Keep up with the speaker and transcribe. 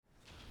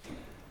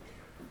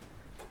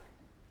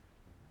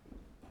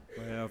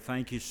Well,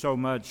 thank you so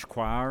much,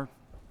 choir.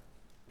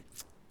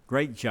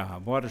 Great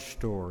job. What a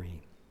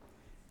story.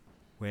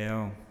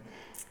 Well,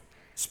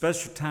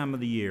 special time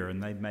of the year,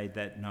 and they've made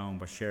that known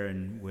by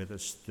sharing with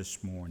us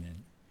this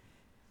morning.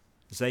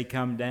 As they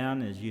come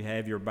down, as you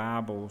have your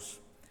Bibles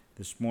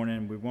this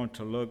morning, we want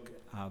to look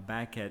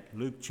back at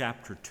Luke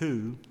chapter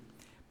 2,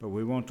 but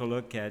we want to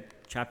look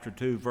at chapter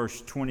 2,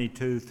 verse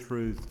 22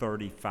 through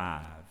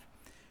 35.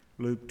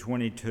 Luke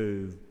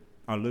 2,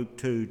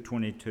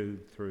 22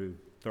 through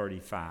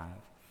 35.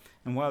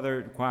 And while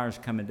the choir's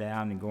coming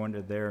down and going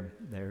to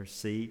their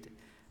seat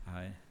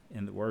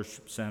in the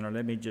worship center,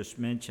 let me just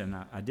mention,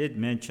 I did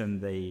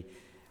mention the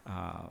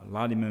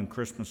Lottie Moon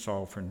Christmas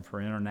offering for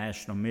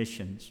international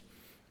missions.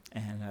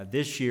 And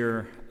this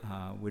year,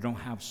 we don't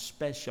have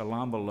special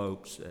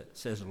envelopes that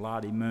says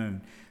Lottie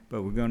Moon,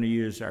 but we're going to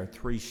use our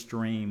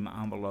 3-stream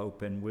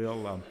envelope, and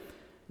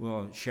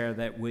we'll share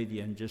that with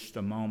you in just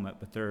a moment.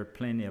 But there are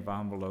plenty of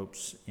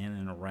envelopes in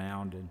and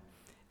around,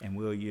 and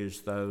we'll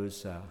use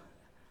those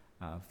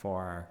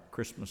for our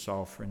Christmas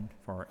offering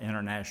for our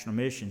international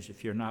missions.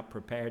 If you're not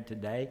prepared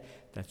today,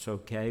 that's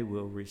okay.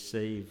 We'll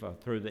receive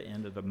through the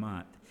end of the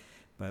month.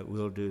 But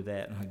we'll do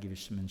that, and I'll give you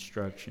some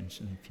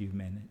instructions in a few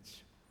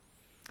minutes.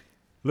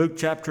 Luke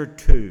chapter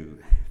 2,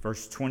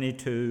 verse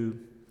 22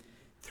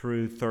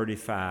 through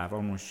 35.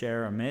 I'm going to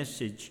share a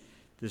message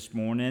this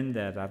morning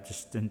that I've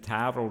just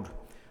entitled,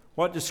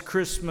 What Does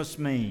Christmas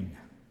Mean?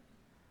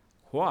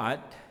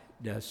 What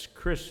does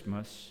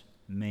Christmas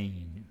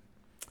mean?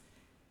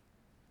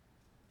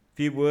 If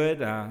you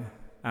would, out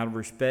of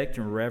respect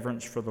and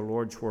reverence for the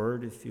Lord's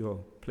Word, if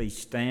you'll please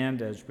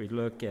stand as we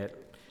look at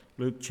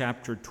Luke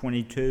chapter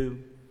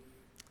 22,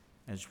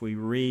 as we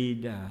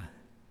read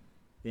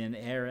the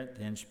inerrant,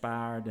 the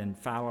inspired,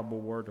 infallible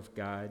Word of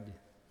God.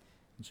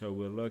 And so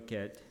we'll look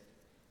at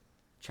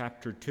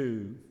chapter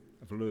 2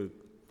 of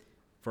Luke,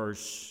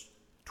 verse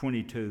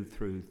 22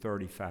 through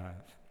 35.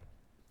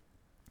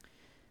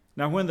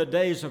 Now when the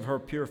days of her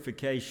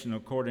purification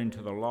according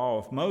to the law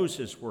of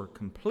Moses were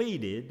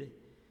completed,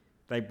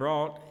 they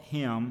brought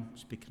him,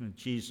 speaking of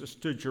Jesus,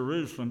 to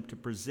Jerusalem to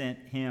present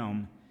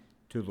him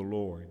to the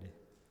Lord.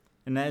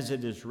 And as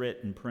it is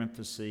written,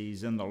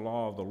 parentheses, in the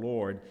law of the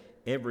Lord,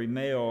 every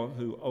male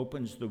who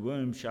opens the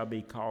womb shall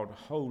be called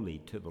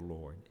holy to the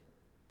Lord.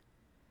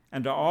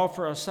 And to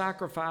offer a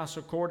sacrifice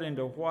according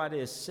to what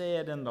is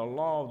said in the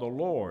law of the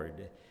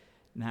Lord.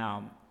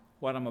 Now,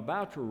 what I'm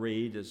about to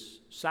read is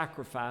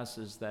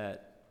sacrifices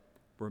that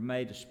were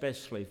made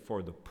especially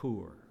for the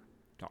poor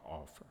to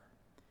offer.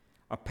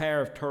 A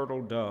pair of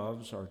turtle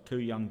doves or 2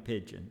 young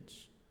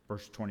pigeons,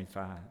 verse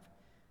 25.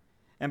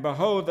 And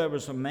behold, there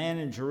was a man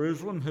in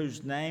Jerusalem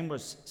whose name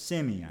was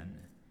Simeon.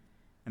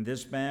 And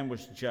this man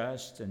was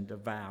just and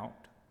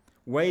devout,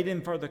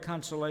 waiting for the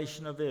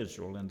consolation of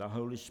Israel, and the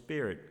Holy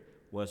Spirit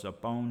was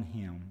upon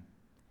him.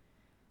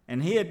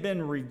 And it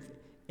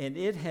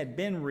had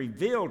been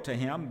revealed to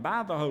him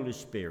by the Holy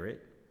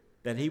Spirit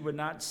that he would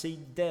not see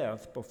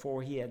death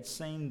before he had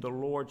seen the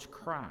Lord's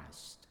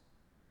Christ.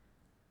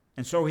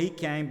 And so he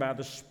came by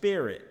the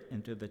Spirit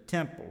into the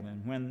temple.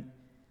 And when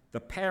the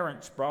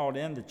parents brought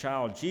in the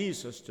child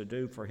Jesus to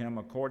do for him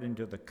according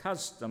to the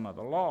custom of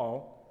the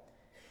law,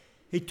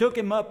 he took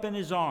him up in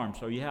his arms.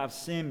 So you have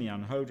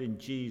Simeon holding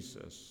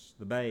Jesus,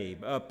 the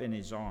babe, up in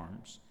his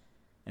arms.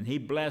 And he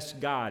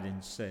blessed God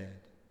and said,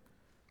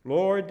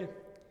 Lord,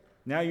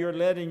 now you're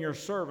letting your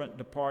servant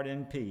depart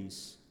in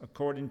peace,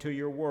 according to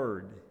your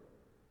word.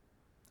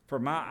 For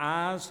my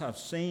eyes have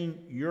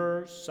seen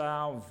your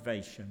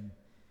salvation,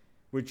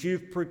 which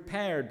you've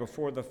prepared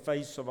before the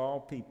face of all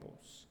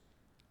peoples,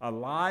 a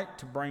light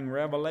to bring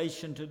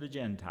revelation to the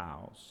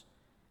Gentiles,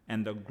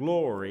 and the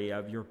glory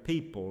of your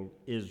people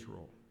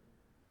Israel.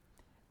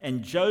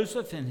 And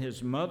Joseph and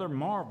his mother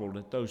marveled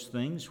at those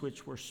things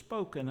which were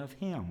spoken of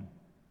him.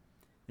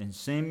 Then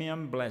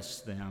Simeon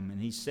blessed them,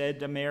 and he said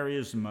to Mary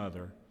his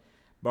mother,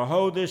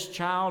 Behold, this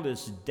child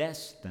is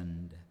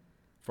destined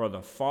for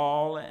the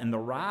fall and the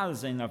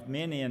rising of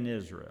many in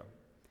Israel,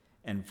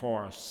 and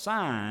for a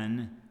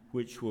sign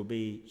which will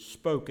be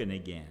spoken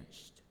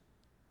against.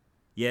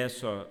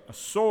 Yes, a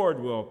sword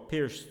will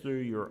pierce through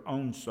your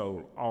own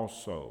soul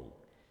also,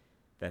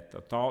 that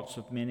the thoughts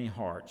of many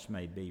hearts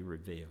may be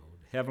revealed.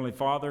 Heavenly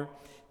Father,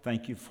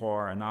 thank you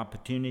for an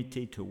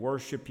opportunity to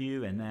worship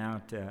you and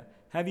now to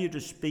have you to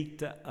speak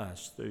to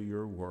us through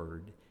your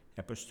word.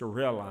 Help us to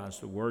realize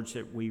the words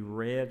that we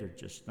read are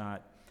just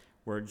not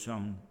words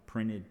on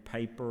printed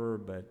paper,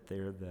 but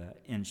they're the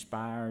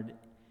inspired,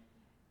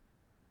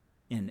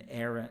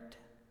 inerrant,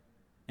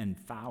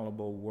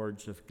 infallible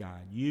words of God.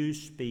 You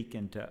speak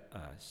into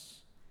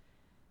us.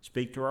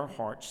 Speak to our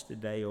hearts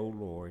today, O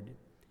Lord.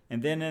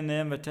 And then in the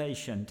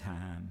invitation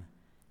time,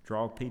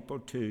 draw people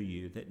to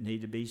you that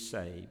need to be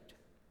saved.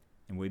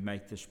 And we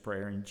make this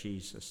prayer in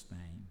Jesus'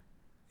 name.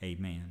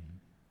 Amen.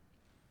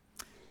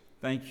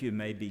 Thank you. You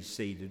may be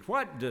seated.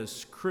 What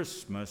does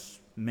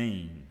Christmas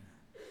mean?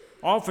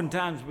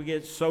 Oftentimes we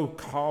get so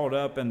caught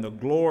up in the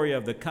glory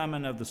of the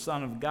coming of the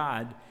Son of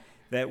God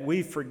that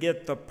we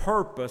forget the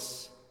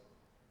purpose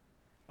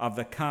of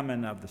the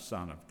coming of the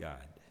Son of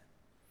God.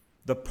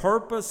 The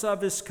purpose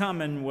of his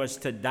coming was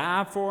to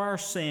die for our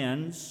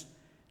sins,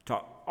 to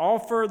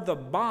offer the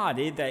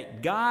body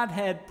that God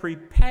had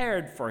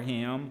prepared for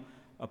him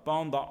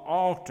upon the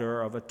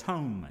altar of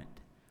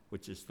atonement,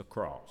 which is the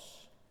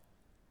cross.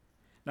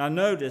 Now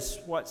notice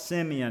what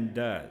Simeon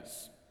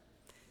does.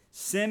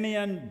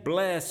 Simeon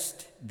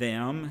blessed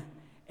them,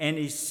 and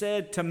he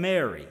said to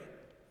Mary,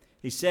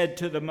 he said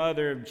to the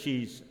mother of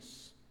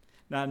Jesus.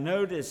 Now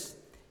notice,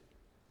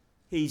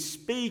 he's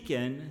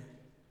speaking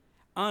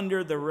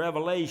under the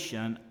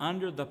revelation,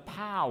 under the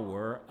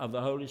power of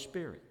the Holy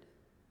Spirit.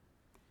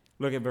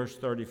 Look at verse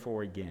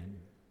 34 again.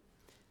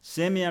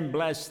 Simeon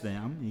blessed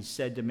them. He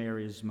said to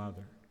Mary, his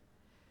mother,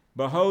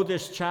 "Behold,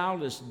 this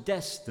child is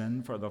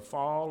destined for the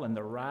fall and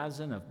the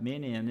rising of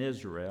many in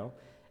Israel,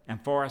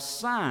 and for a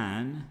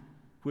sign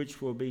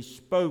which will be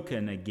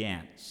spoken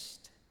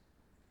against.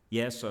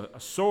 Yes, a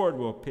sword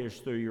will pierce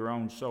through your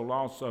own soul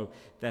also,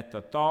 that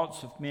the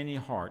thoughts of many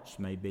hearts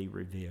may be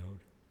revealed."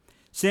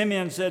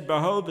 Simeon said,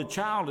 "Behold, the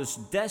child is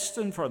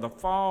destined for the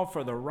fall,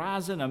 for the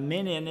rising of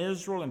many in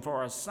Israel, and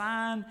for a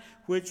sign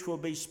which will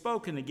be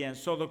spoken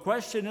against." So the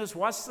question is,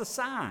 what's the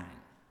sign?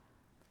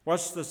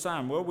 What's the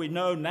sign? Well, we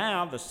know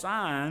now the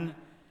sign,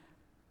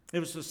 it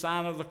was the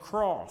sign of the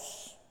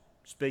cross.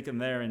 Speaking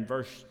there in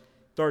verse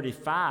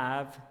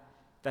 35,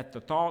 that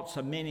the thoughts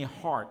of many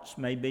hearts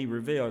may be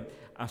revealed.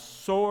 A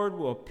sword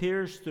will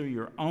pierce through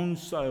your own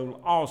soul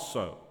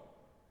also,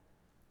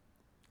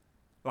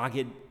 like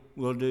it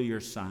will do your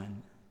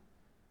son.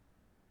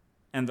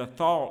 And the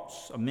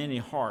thoughts of many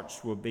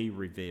hearts will be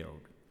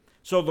revealed.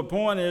 So the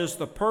point is,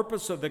 the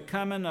purpose of the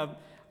coming of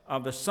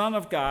the Son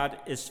of God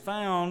is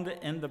found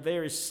in the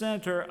very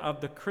center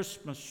of the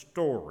Christmas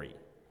story.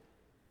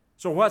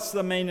 So what's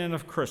the meaning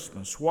of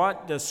Christmas?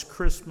 What does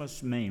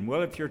Christmas mean?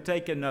 Well, if you're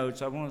taking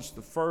notes, I want us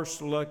to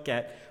first look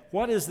at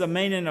what is the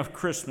meaning of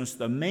Christmas,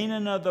 the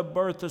meaning of the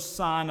birth of the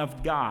Son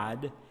of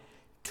God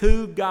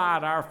to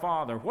God our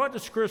Father. What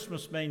does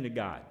Christmas mean to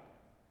God?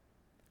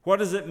 What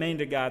does it mean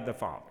to God the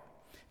Father?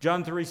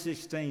 John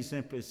 3:16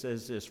 simply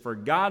says this, "For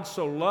God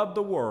so loved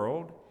the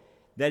world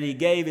that he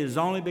gave his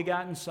only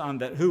begotten Son,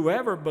 that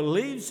whoever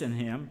believes in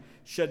him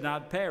should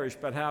not perish,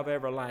 but have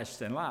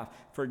everlasting life.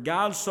 For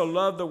God so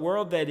loved the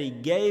world that he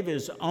gave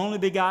his only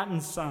begotten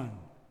Son."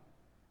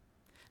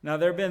 Now,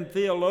 there have been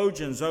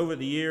theologians over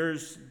the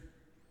years,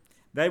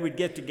 they would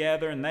get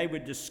together and they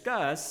would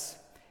discuss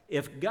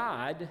if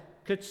God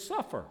could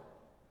suffer.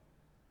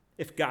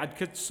 If God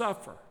could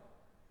suffer.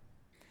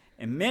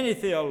 And many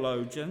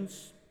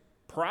theologians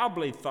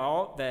probably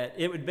thought that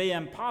it would be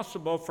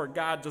impossible for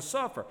God to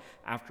suffer.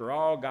 After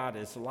all, God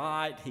is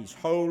light, he's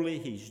holy,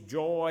 he's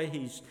joy,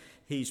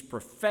 he's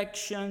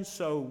perfection.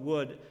 So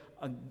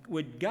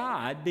would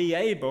God be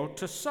able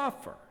to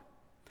suffer?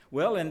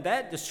 Well, in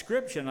that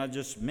description I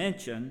just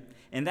mentioned,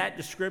 in that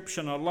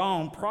description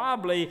alone,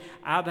 probably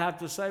I'd have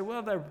to say,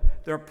 well,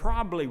 they're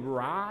probably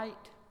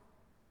right.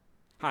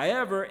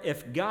 However,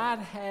 if God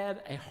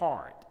had a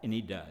heart, and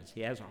he does,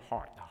 he has a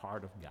heart, the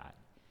heart of God.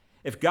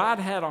 If God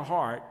had a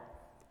heart,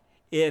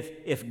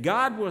 if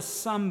God was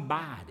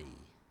somebody,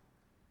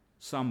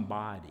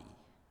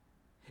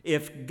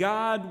 if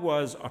God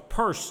was a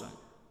person,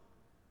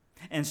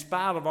 in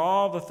spite of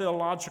all the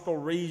theological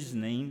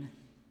reasoning,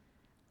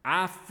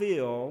 I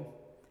feel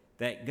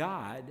that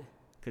God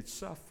could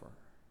suffer.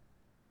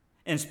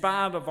 In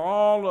spite of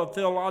all the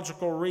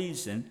theological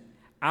reason,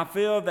 I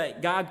feel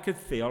that God could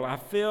feel. I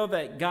feel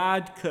that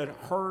God could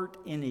hurt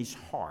in his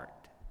heart.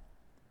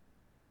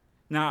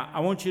 Now, I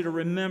want you to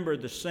remember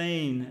the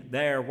scene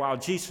there while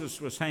Jesus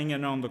was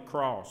hanging on the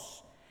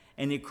cross.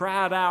 And he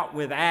cried out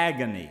with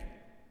agony.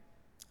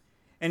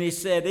 And he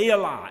said,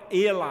 "Eli,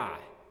 Eli,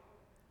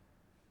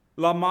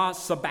 lama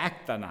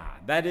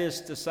sabachthani." That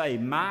is to say,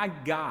 "My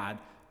God,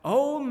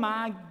 oh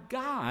my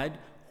God,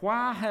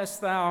 why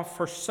hast thou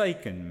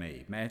forsaken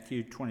me?"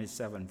 Matthew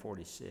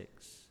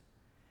 27:46.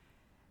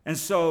 And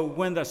so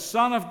when the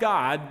Son of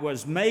God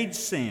was made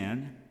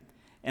sin,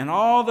 and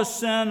all the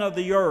sin of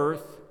the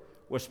earth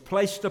was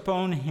placed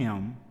upon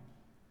him,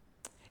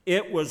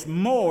 it was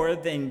more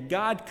than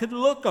God could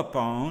look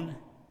upon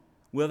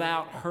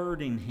without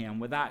hurting him,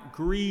 without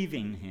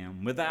grieving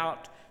him,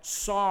 without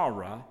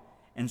sorrow.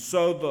 And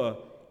so the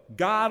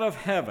God of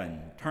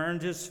heaven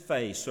turned his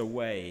face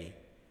away,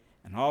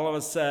 and all of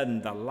a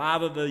sudden the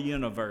light of the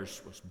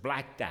universe was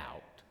blacked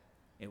out.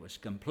 It was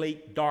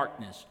complete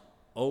darkness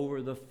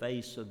over the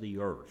face of the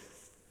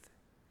earth.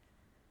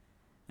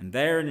 And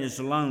there in his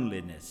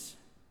loneliness,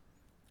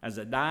 as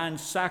a dying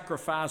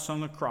sacrifice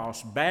on the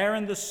cross,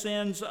 bearing the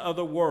sins of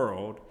the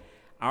world,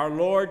 our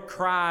Lord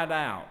cried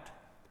out,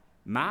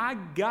 "My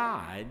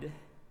God,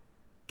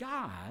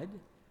 God,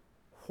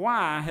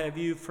 why have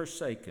you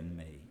forsaken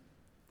me?"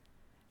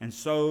 And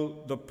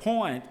so the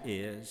point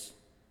is,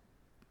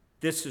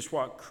 this is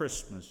what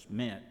Christmas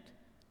meant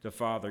to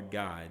Father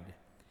God.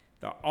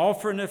 The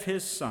offering of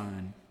his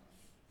Son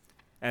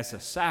as a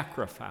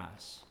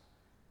sacrifice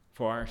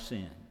for our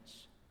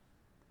sins.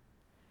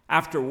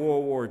 After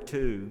World War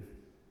II,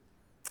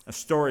 a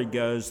story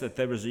goes that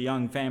there was a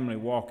young family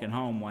walking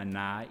home one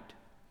night.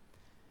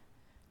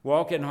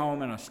 walking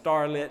home in a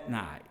starlit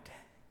night.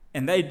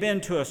 And they'd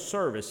been to a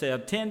service. They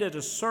attended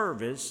a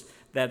service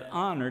that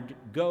honored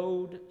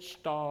Gold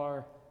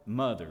Star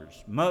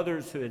mothers,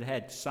 mothers who had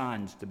had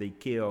sons to be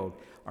killed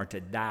or to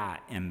die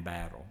in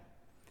battle.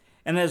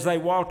 And as they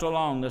walked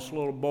along, this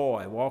little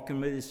boy, walking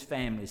with his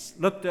family,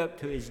 looked up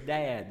to his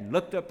dad and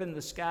looked up in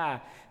the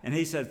sky, and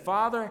he said,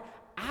 "Father,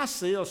 I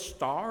see a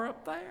star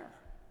up there."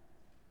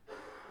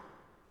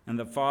 And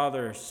the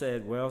father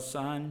said, "Well,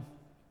 son,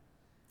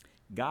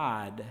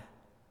 God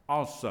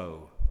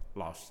also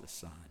lost a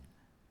son."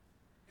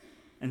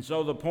 And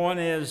so the point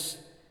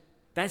is,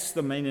 that's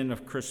the meaning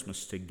of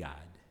Christmas to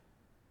God.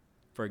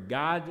 For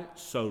God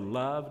so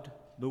loved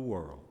the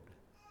world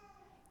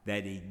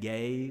that he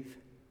gave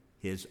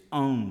his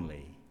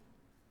only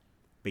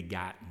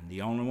begotten,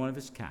 the only one of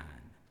his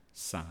kind,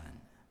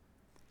 Son.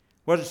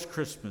 What does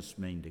Christmas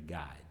mean to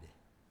God?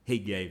 He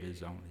gave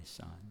his only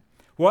Son.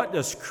 What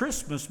does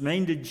Christmas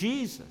mean to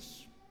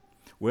Jesus?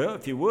 Well,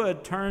 if you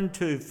would, turn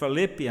to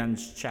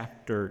Philippians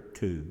chapter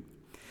 2.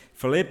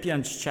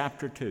 Philippians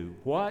chapter 2.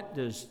 What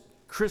does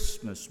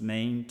Christmas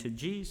mean to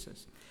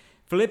Jesus?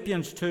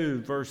 Philippians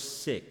 2, verse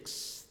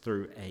 6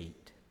 through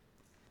 8.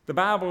 The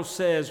Bible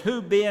says,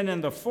 "Who being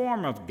in the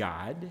form of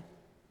God,"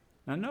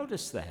 now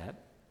notice that,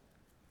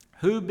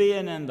 "who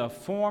being in the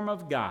form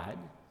of God,"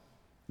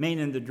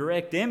 meaning the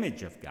direct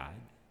image of God,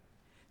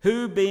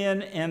 "who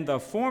being in the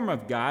form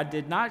of God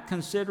did not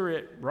consider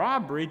it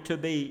robbery to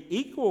be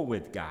equal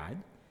with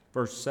God,"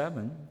 verse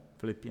 7,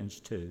 Philippians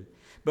 2,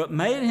 "but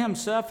made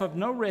himself of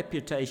no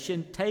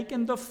reputation,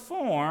 taking the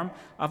form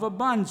of a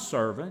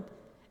bondservant,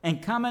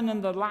 and coming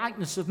in the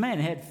likeness of man."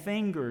 He had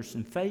fingers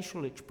and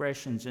facial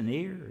expressions and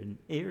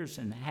ears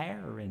and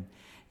hair,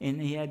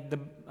 and he had the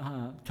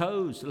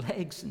toes,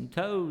 legs and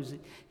toes.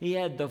 He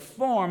had the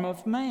form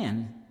of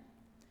man,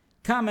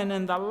 coming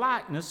in the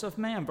likeness of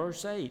man,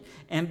 verse 8.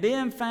 "And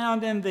being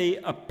found in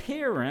the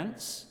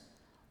appearance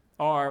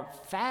or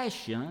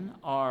fashion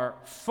or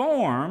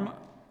form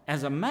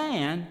as a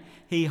man,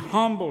 he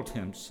humbled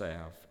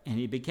himself, and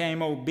he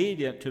became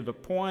obedient to the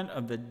point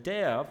of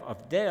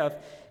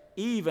death,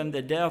 even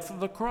the death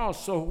of the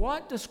cross." So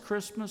what does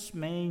Christmas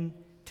mean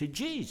to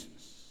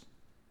Jesus?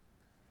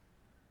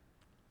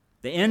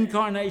 The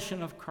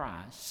incarnation of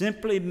Christ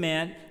simply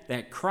meant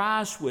that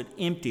Christ would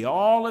empty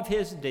all of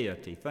his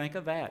deity. Think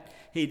of that.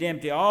 He'd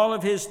empty all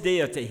of his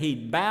deity.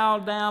 He'd bow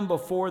down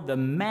before the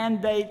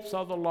mandates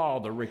of the law,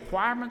 the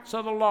requirements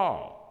of the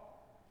law.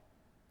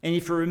 And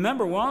if you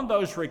remember, one of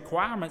those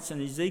requirements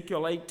in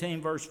Ezekiel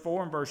 18, verse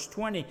 4 and verse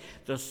 20,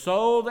 "The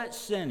soul that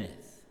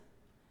sinneth,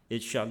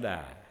 it shall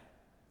die."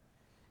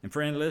 And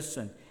friend,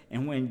 listen,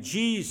 and when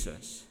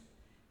Jesus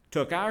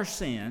took our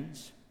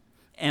sins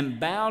and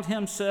bowed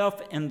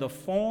himself in the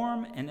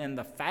form and in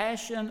the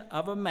fashion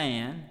of a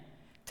man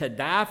to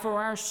die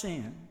for our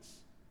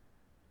sins,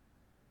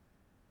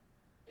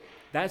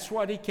 that's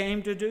what he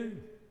came to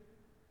do.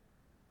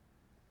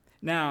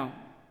 Now,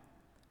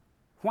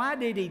 why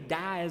did he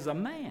die as a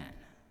man?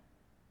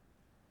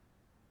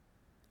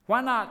 Why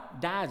not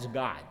die as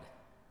God?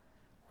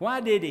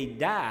 Why did he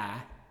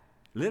die?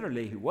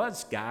 Literally, he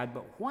was God,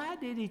 but why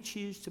did he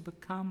choose to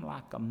become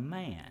like a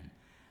man?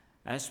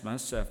 I asked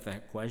myself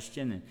that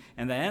question,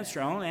 and the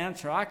only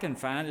answer I can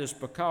find is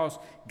because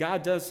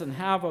God doesn't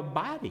have a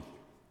body.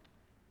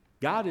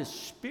 God is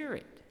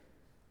spirit.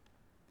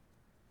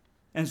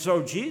 And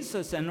so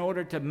Jesus, in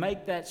order to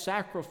make that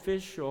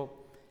sacrificial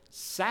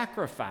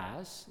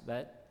sacrifice,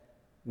 that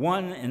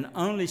one and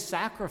only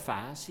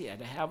sacrifice, he had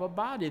to have a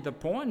body. The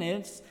point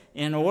is,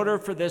 in order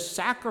for this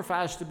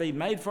sacrifice to be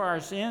made for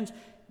our sins,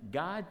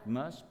 God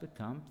must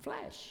become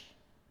flesh.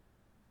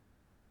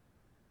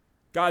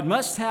 God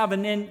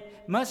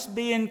must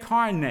be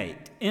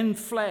incarnate in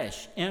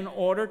flesh in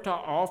order to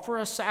offer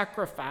a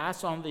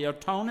sacrifice on the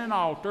atoning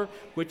altar,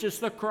 which is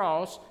the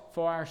cross,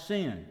 for our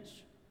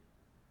sins.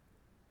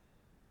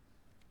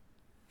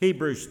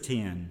 Hebrews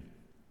 10.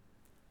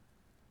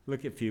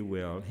 Look, if you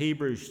will,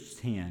 Hebrews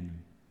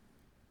 10.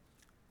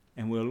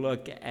 And we'll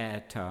look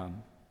at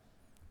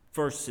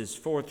verses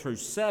 4 through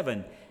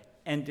 7.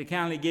 And to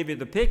kind of give you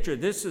the picture,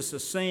 this is the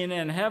scene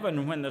in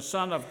heaven when the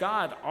Son of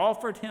God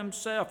offered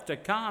himself to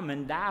come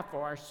and die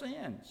for our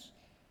sins.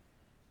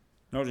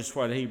 Notice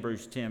what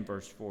Hebrews 10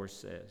 verse 4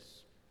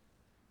 says.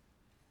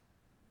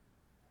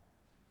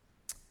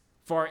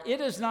 "For it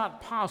is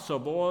not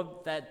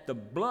possible that the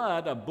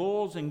blood of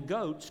bulls and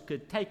goats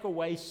could take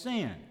away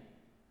sin.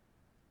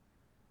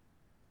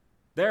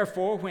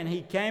 Therefore, when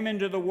he came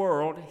into the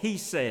world, he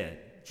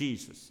said,"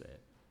 Jesus said,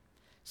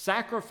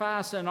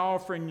 "Sacrifice and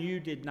offering you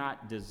did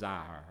not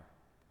desire,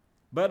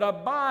 but a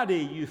body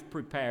you've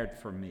prepared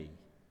for me.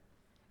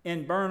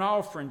 In burnt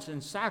offerings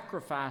and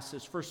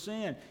sacrifices for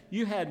sin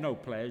you had no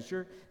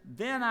pleasure.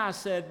 Then I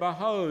said,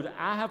 Behold,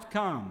 I have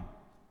come,"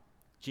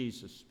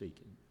 Jesus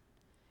speaking.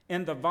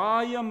 "In the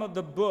volume of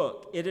the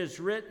book it is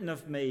written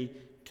of me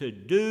to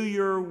do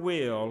your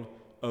will,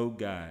 O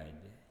God."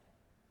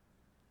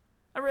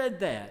 I read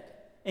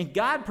that. And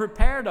God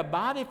prepared a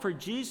body for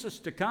Jesus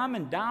to come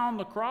and die on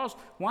the cross.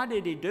 Why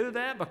did he do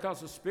that? Because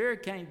the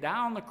Spirit can't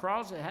die on the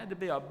cross. It had to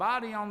be a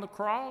body on the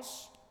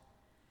cross.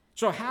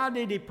 So how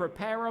did he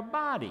prepare a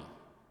body?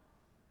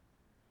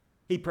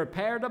 He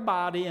prepared a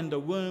body in the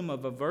womb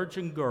of a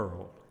virgin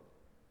girl.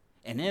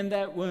 And in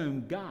that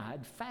womb,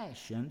 God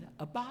fashioned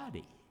a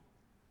body.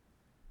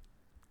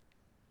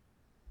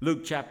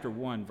 Luke chapter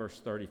 1,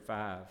 verse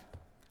 35.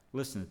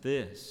 Listen to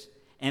this.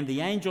 And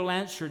the angel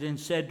answered and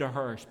said to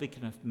her,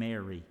 speaking of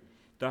Mary,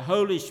 the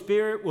Holy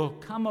Spirit will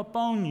come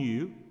upon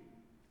you,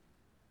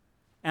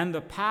 and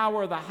the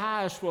power of the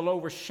highest will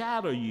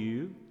overshadow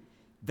you.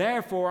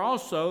 Therefore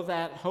also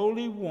that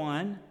Holy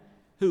One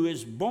who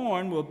is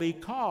born will be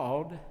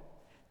called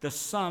the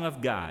Son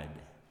of God.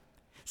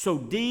 So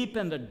deep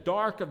in the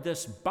dark of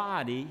this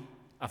body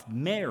of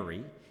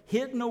Mary,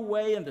 hidden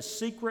away in the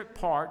secret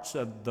parts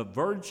of the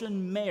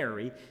Virgin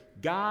Mary,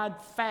 God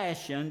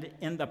fashioned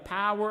in the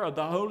power of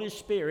the Holy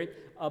Spirit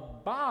a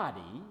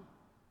body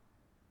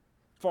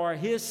for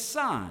his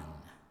Son,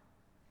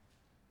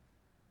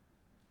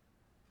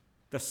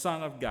 the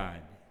Son of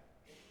God.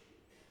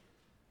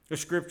 The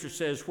Scripture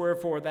says,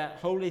 wherefore that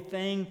holy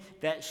thing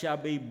that shall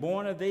be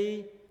born of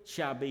thee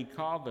shall be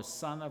called the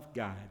Son of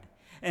God.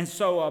 And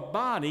so a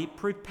body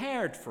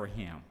prepared for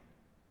him.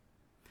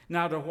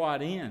 Now to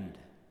what end?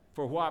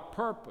 For what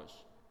purpose?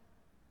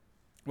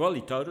 Well,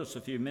 he told us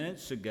a few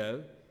minutes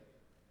ago,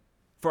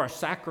 for a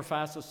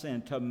sacrifice of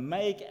sin, to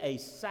make a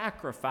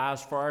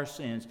sacrifice for our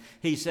sins.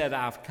 He said,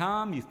 I've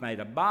come, you've made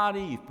a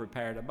body, you've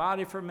prepared a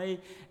body for me,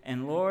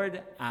 and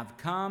Lord, I've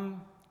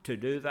come to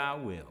do thy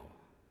will,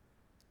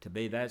 to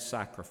be that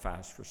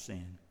sacrifice for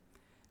sin.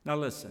 Now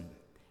listen,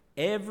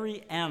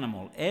 every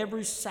animal,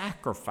 every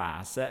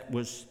sacrifice that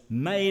was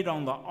made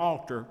on the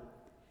altar,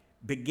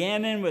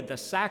 beginning with the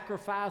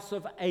sacrifice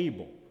of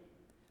Abel,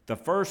 the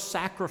first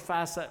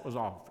sacrifice that was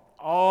offered,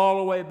 all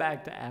the way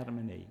back to Adam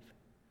and Eve.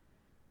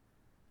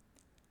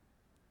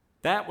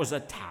 That was a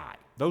type.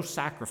 Those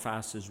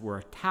sacrifices were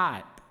a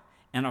type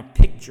and a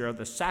picture of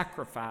the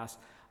sacrifice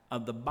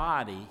of the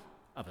body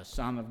of the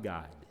Son of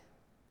God.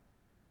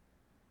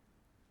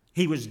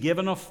 He was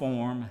given a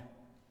form.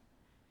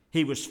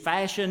 He was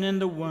fashioned in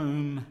the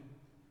womb.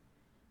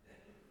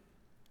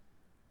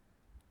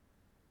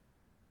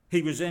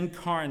 He was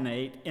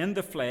incarnate in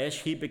the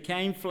flesh. He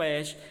became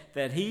flesh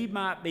that he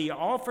might be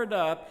offered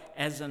up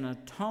as an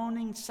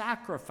atoning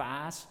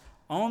sacrifice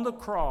on the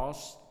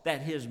cross,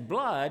 that his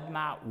blood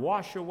might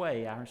wash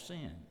away our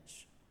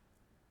sins.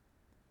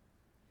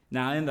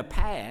 Now, in the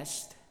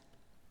past,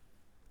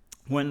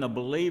 when the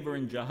believer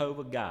in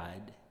Jehovah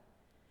God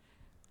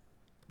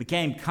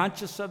became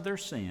conscious of their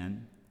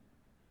sin,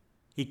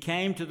 he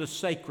came to the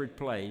sacred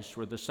place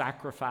where the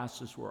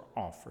sacrifices were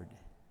offered.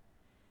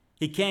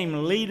 He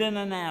came leading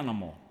an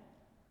animal,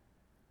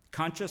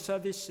 conscious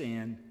of his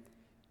sin,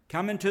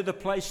 coming to the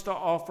place to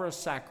offer a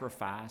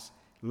sacrifice,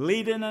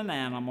 leading an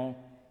animal,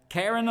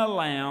 carrying a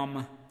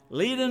lamb,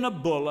 leading a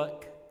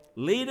bullock,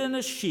 leading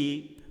a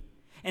sheep,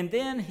 and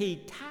then he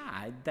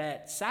tied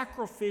that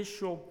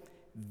sacrificial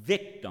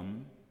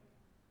victim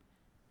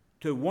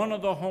to one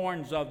of the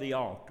horns of the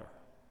altar.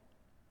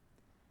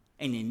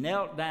 And he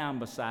knelt down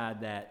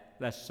beside that,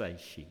 let's say,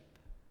 sheep.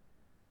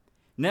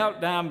 Knelt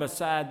down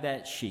beside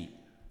that sheep.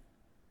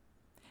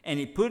 And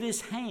he put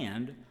his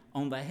hand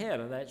on the head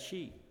of that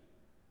sheep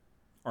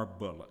or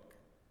bullock.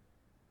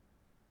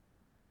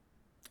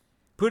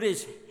 Put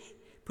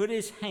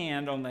his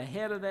hand on the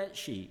head of that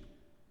sheep,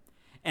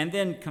 and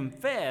then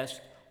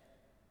confessed,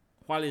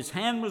 while his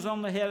hand was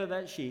on the head of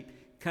that sheep,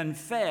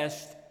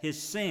 confessed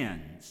his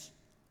sins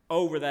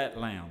over that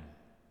lamb.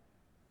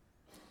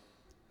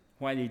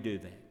 Why did he do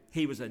that?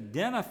 He was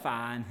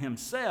identifying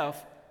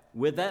himself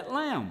with that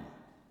lamb.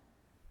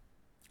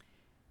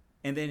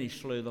 And then he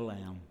slew the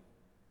lamb.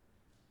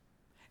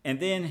 And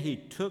then he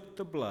took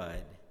the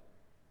blood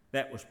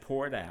that was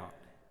poured out,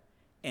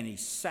 and he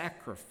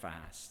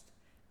sacrificed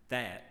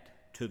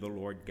that to the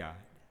Lord God.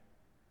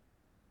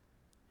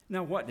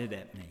 Now, what did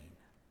that mean?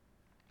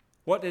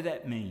 What did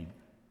that mean?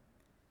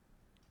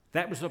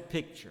 That was a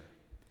picture.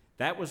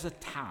 That was a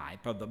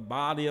type of the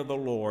body of the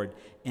Lord,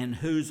 in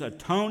whose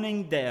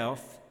atoning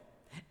death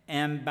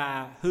and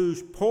by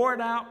whose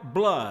poured out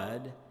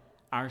blood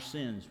our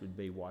sins would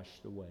be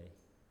washed away.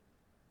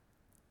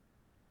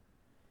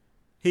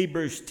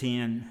 Hebrews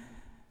 10,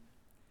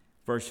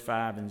 verse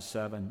 5 and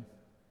 7.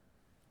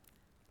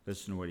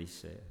 Listen to what he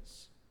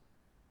says.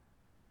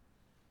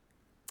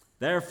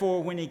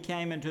 Therefore, when he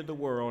came into the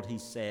world, he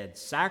said,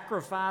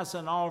 sacrifice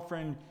and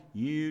offering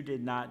you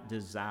did not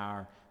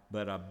desire,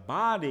 but a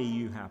body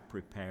you have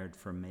prepared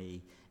for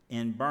me.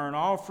 In burnt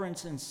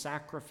offerings and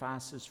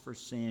sacrifices for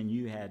sin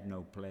you had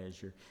no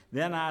pleasure.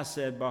 Then I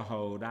said,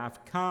 behold,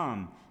 I've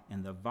come.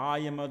 In the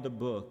volume of the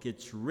book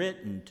it's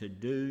written to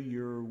do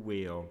your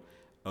will,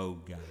 O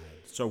God.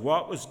 So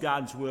what was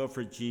God's will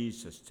for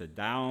Jesus? To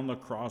die on the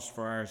cross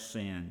for our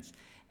sins.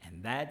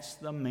 And that's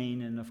the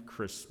meaning of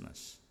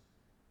Christmas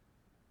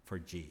for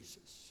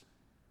Jesus.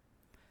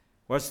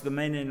 What's the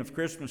meaning of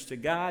Christmas to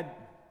God?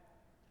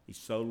 He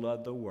so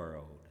loved the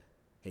world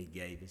He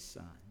gave his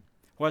Son.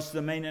 What's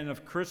the meaning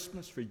of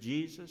Christmas for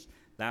Jesus?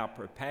 Thou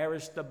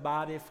preparest a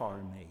body for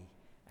me,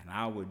 and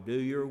I will do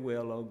your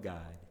will, O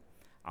God.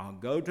 I'll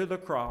go to the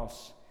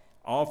cross,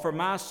 offer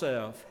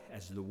myself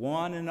as the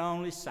one and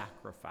only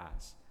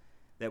sacrifice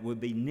that would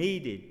be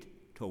needed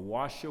to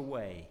wash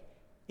away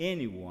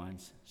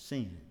anyone's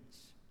sins.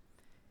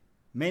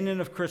 Meaning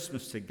of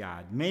Christmas to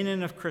God,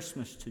 meaning of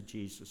Christmas to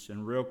Jesus,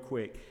 and real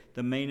quick,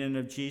 the meaning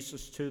of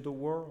Jesus to the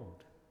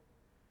world.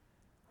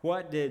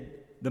 What did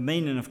the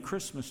meaning of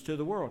Christmas to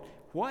the world?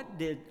 What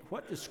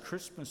does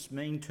Christmas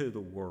mean to the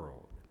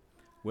world?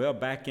 Well,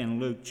 back in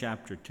Luke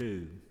chapter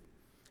 2,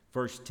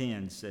 verse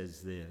 10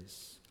 says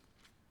this.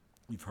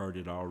 You've heard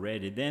it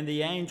already. Then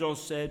the angel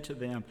said to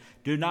them,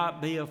 do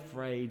not be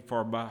afraid,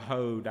 for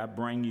behold, I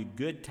bring you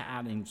good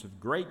tidings of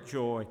great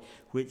joy,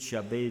 which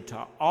shall be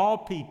to all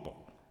people.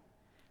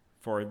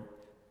 For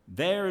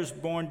there is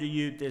born to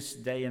you this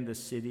day in the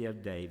city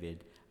of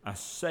David a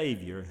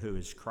Savior who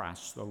is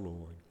Christ the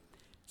Lord.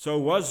 So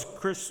what's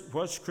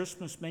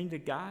Christmas mean to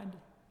God?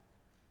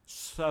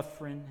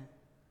 Suffering.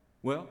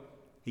 Well,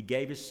 he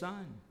gave his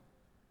Son.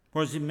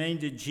 What does it mean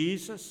to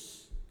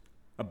Jesus?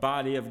 A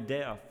body of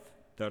death,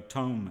 the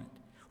atonement.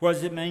 What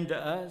does it mean to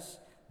us?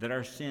 That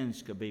our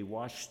sins could be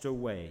washed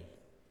away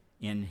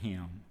in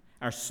him.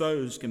 Our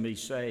souls can be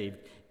saved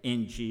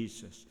in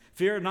Jesus.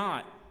 Fear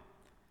not,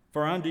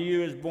 for unto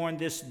you is born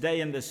this day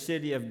in the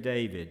city of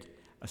David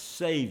a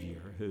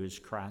Savior who is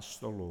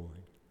Christ the Lord.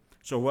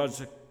 So what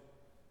does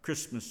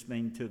Christmas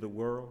mean to the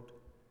world?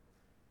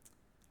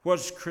 What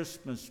does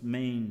Christmas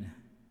mean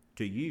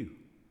to you?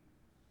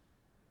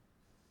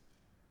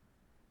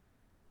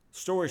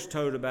 Stories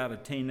told about a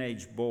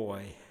teenage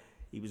boy.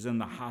 He was in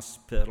the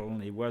hospital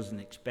and he wasn't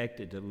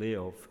expected to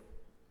live.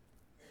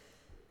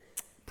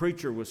 A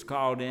preacher was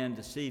called in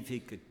to see if he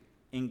could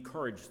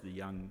encourage the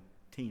young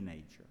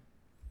teenager.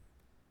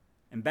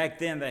 And back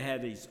then they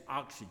had these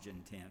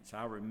oxygen tents.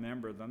 I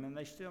remember them, and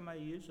they still may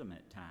use them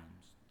at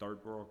times.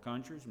 Third world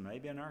countries,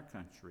 maybe in our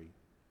country,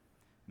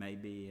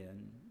 maybe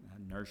in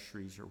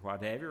nurseries or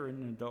whatever,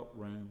 in adult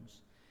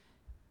rooms.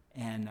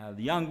 And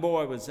the young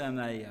boy was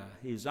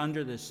he was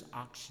under this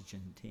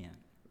oxygen tent.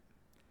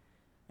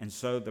 And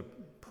so the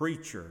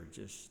preacher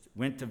just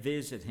went to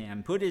visit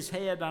him, put his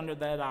head under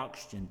that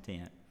oxygen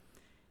tent.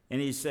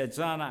 And he said,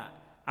 son,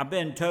 I've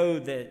been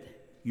told that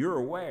you're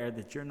aware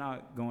that you're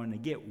not going to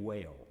get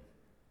well.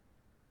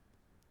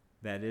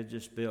 That it'll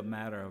just be a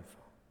matter of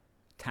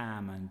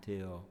time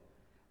until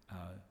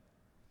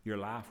your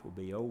life will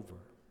be over.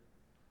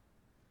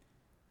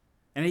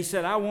 And he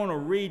said, I want to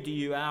read to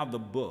you out of the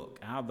book,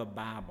 out of the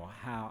Bible,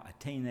 how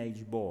a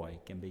teenage boy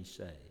can be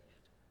saved.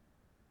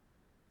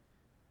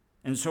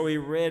 And so he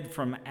read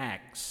from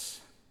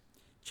Acts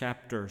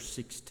chapter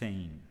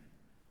 16.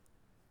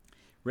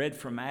 Read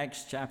from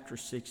Acts chapter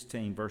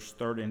 16, verse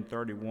 30 and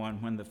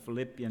 31, when the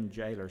Philippian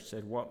jailer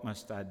said, what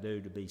must I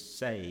do to be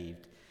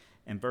saved?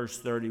 And verse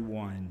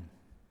 31,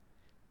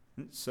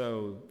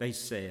 so they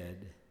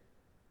said,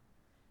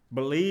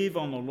 believe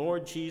on the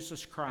Lord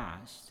Jesus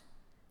Christ,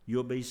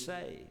 you'll be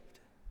saved.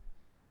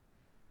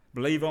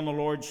 Believe on the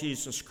Lord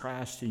Jesus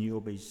Christ and you'll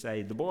be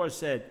saved. The boy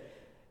said,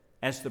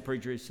 asked the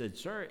preacher, he said,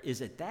 sir, is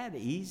it that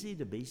easy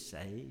to be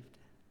saved?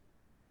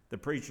 The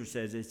preacher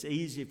says, it's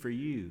easy for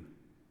you,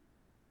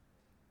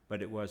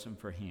 but it wasn't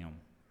for him.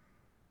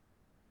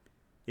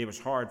 It was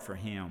hard for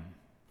him.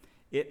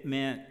 It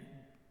meant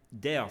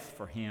death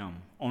for him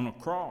on a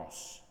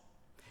cross.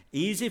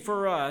 Easy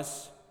for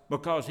us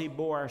because he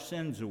bore our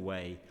sins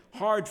away.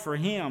 Hard for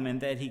him in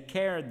that he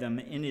carried them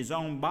in his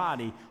own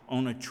body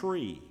on a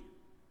tree.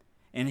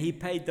 And he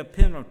paid the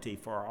penalty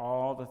for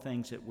all the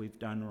things that we've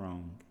done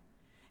wrong.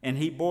 And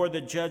he bore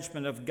the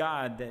judgment of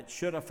God that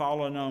should have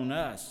fallen on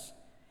us.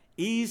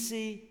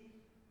 Easy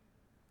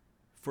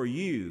for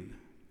you,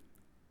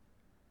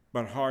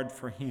 but hard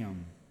for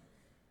him.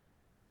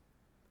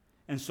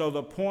 And so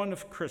the point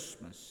of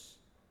Christmas,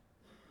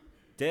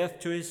 death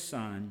to his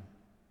Son,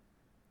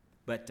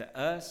 but to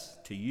us,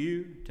 to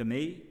you, to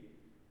me,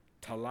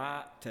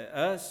 to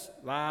us,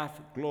 life,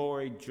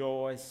 glory,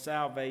 joy,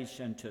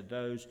 salvation to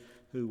those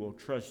who will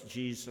trust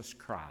Jesus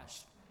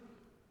Christ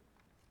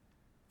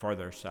for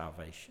their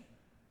salvation.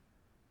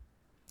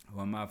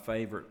 One of my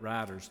favorite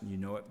writers, and you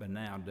know it by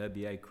now,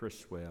 W.A.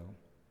 Criswell,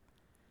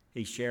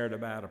 he shared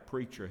about a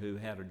preacher who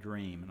had a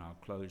dream, and I'll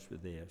close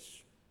with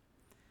this.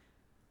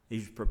 He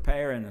was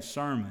preparing a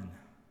sermon.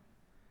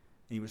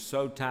 He was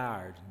so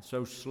tired and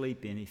so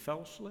sleepy, and he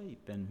fell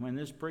asleep. And when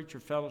this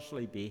preacher fell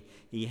asleep,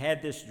 he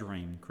had this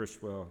dream.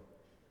 Criswell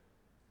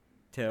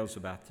tells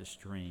about this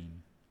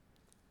dream.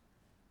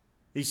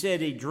 He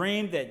said he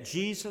dreamed that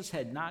Jesus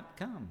had not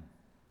come.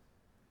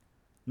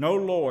 No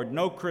Lord,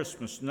 no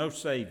Christmas, no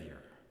Savior.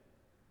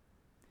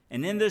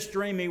 And in this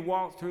dream, he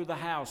walked through the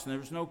house, and there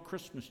was no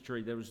Christmas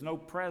tree. There was no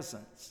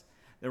presents.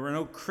 There were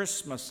no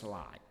Christmas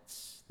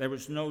lights. There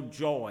was no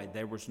joy.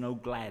 There was no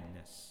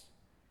gladness.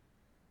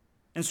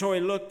 And so he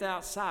looked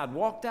outside,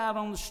 walked out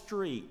on the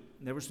street.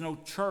 There was no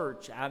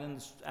church out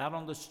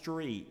on the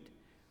street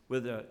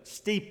with a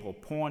steeple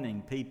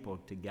pointing people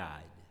to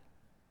God.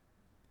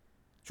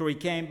 So he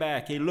came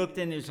back. He looked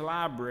in his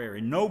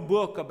library. No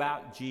book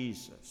about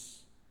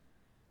Jesus.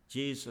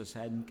 Jesus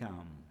hadn't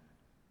come.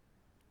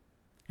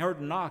 He heard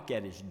a knock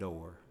at his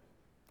door.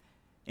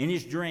 In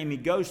his dream, he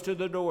goes to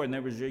the door, and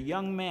there was a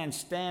young man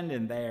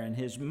standing there, and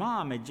his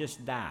mom had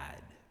just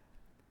died.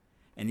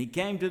 And he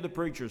came to the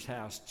preacher's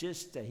house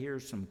just to hear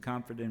some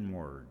comforting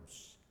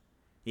words.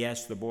 He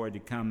asked the boy to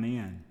come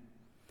in.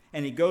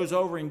 And he goes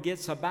over and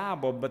gets a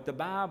Bible, but the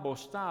Bible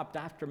stopped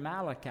after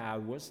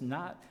Malachi.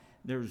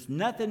 There's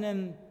nothing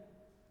in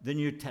the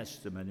New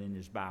Testament in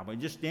his Bible. It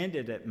just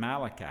ended at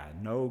Malachi.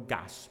 No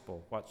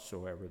gospel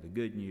whatsoever, the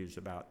good news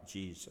about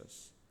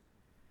Jesus.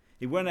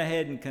 He went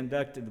ahead and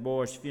conducted the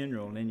boy's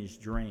funeral in his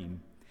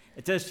dream.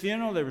 At this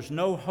funeral, there was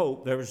no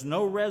hope. There was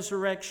no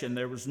resurrection.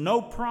 There was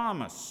no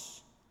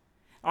promise.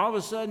 All of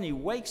a sudden, he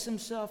wakes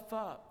himself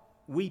up,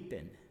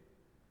 weeping.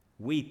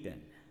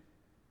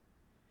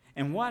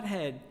 And what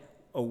had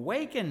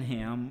awakened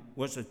him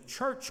was a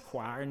church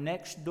choir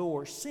next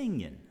door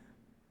singing.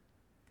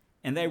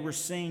 And they were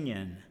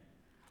singing,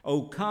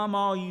 "O come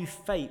all you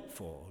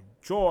faithful,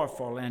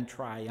 joyful and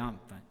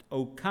triumphant.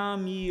 O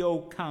come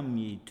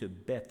ye to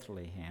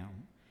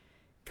Bethlehem.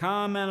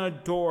 Come and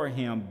adore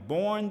him,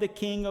 born the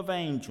King of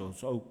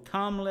angels. O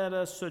come, let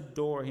us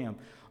adore him.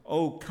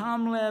 O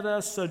come, let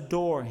us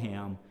adore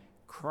him,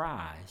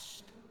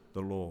 Christ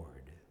the Lord."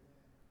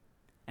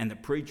 And the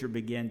preacher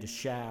began to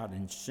shout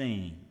and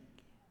sing.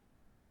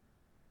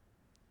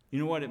 You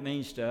know what it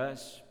means to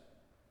us?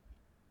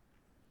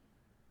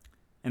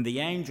 And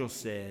the angel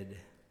said,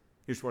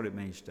 here's what it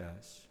means to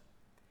us.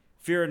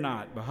 "Fear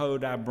not,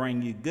 behold, I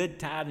bring you good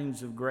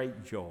tidings of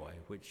great joy,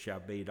 which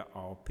shall be to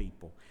all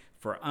people.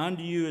 For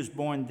unto you is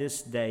born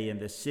this day in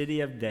the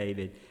city of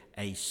David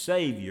a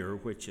Savior,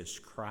 which is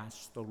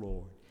Christ the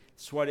Lord."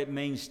 That's what it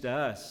means to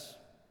us.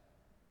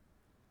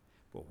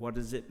 But what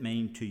does it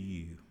mean to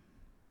you?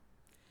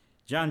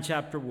 John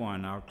chapter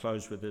 1, I'll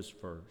close with this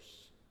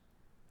verse.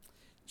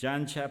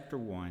 John chapter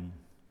 1,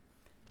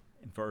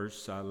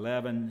 verse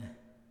 11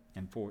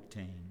 and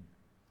 14.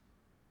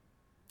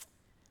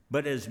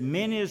 "But as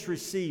many as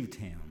received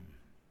him,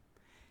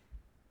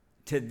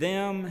 to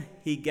them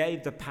he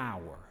gave the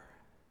power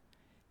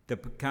to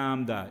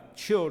become the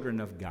children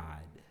of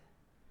God,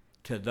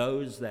 to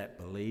those that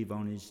believe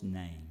on his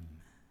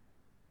name."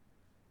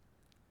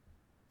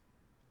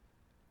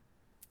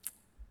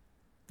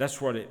 That's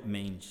what it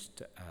means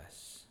to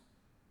us.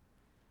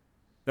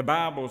 The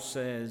Bible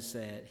says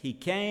that he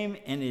came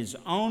and his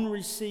own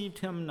received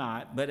him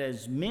not, but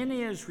as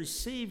many as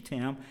received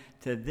him,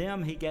 to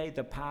them he gave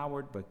the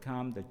power to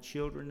become the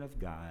children of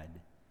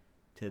God,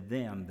 to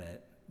them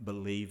that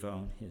believe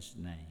on his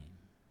name.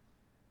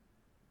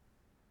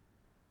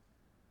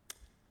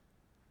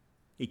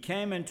 He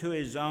came into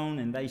his own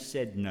and they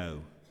said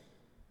no.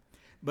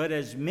 But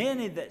as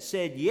many that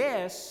said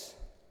yes,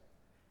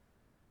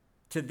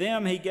 to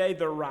them he gave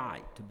the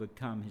right to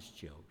become his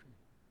children.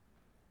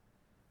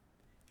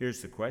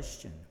 Here's the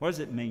question. What does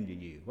it mean to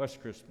you? What's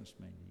Christmas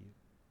mean to you?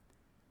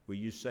 Will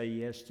you say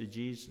yes to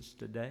Jesus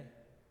today?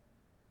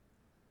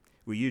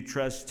 Will you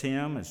trust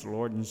him as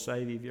Lord and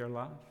Savior of your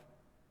life?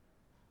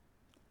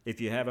 If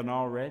you haven't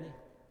already,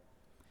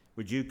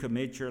 would you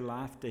commit your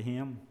life to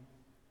him?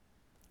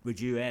 Would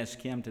you ask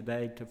him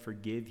today to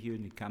forgive you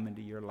and to come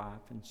into your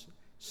life and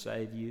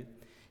save you?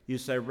 You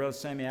say, "Brother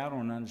Sammy, I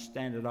don't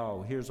understand it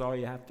all." Here's all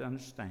you have to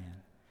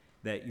understand,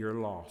 that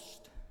you're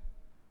lost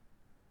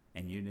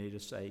and you need a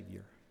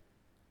Savior.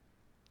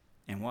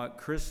 And what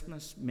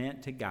Christmas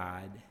meant to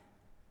God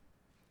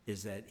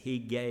is that he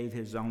gave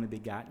his only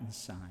begotten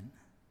Son.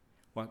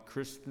 What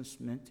Christmas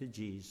meant to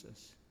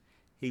Jesus,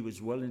 he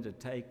was willing to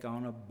take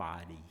on a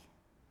body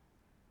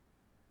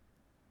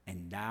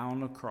and die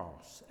on the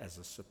cross as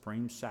a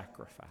supreme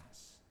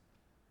sacrifice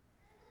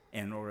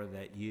in order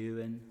that you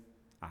and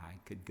I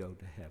could go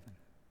to heaven.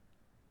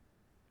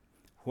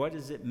 What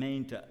does it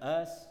mean to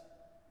us?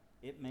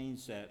 It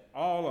means that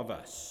all of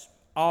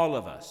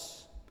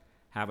us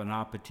have an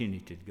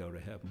opportunity to go to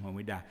heaven when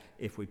we die,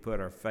 if we put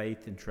our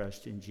faith and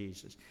trust in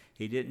Jesus.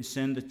 He didn't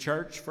send the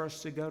church for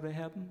us to go to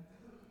heaven.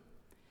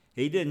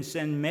 He didn't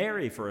send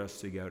Mary for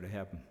us to go to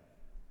heaven.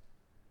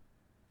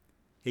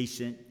 He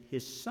sent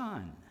his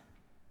Son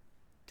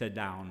to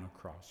die on the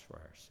cross for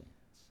our sins.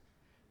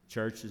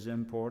 Church is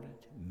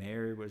important.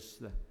 Mary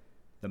was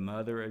the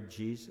mother of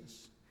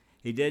Jesus.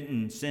 He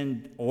didn't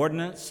send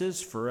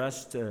ordinances for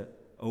us to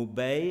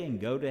obey and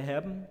go to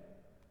heaven,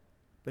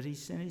 but he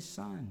sent his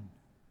Son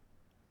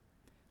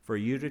for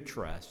you to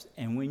trust.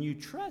 And when you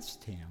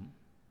trust him,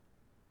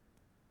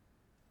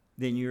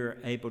 then you're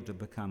able to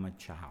become a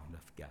child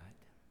of God.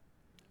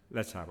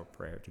 Let's have a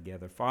prayer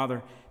together.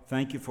 Father,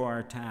 thank you for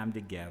our time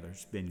together.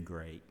 It's been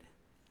great.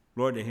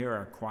 Lord, to hear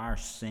our choir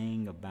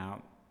sing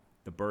about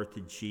the birth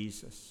of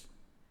Jesus.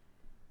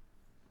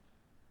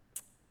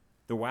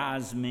 The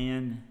wise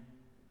men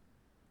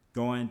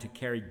going to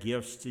carry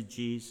gifts to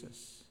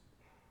Jesus.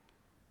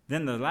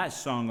 Then the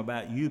last song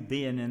about you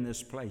being in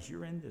this place.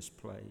 You're in this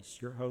place.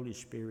 Your Holy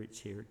Spirit's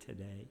here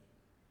today.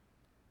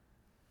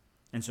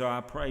 And so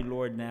I pray,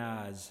 Lord,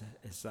 now as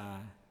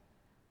I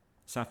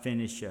as I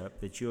finish up,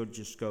 that you'll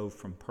just go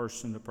from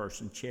person to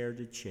person, chair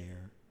to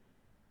chair,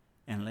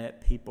 and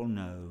let people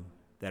know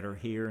that are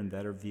here and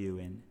that are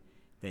viewing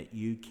that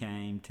you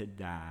came to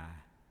die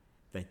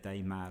that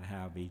they might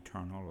have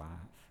eternal life.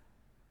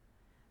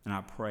 And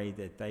I pray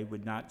that they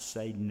would not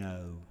say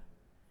no,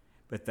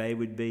 but they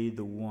would be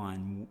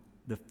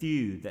the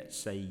few that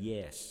say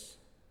yes.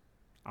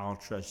 I'll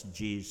trust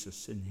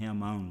Jesus and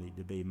Him only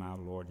to be my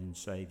Lord and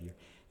Savior.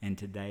 And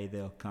today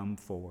they'll come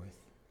forth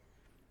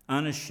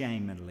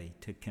unashamedly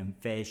to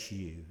confess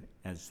you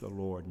as the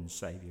Lord and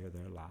Savior of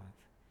their life.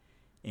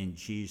 In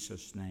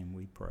Jesus' name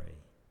we pray.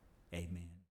 Amen.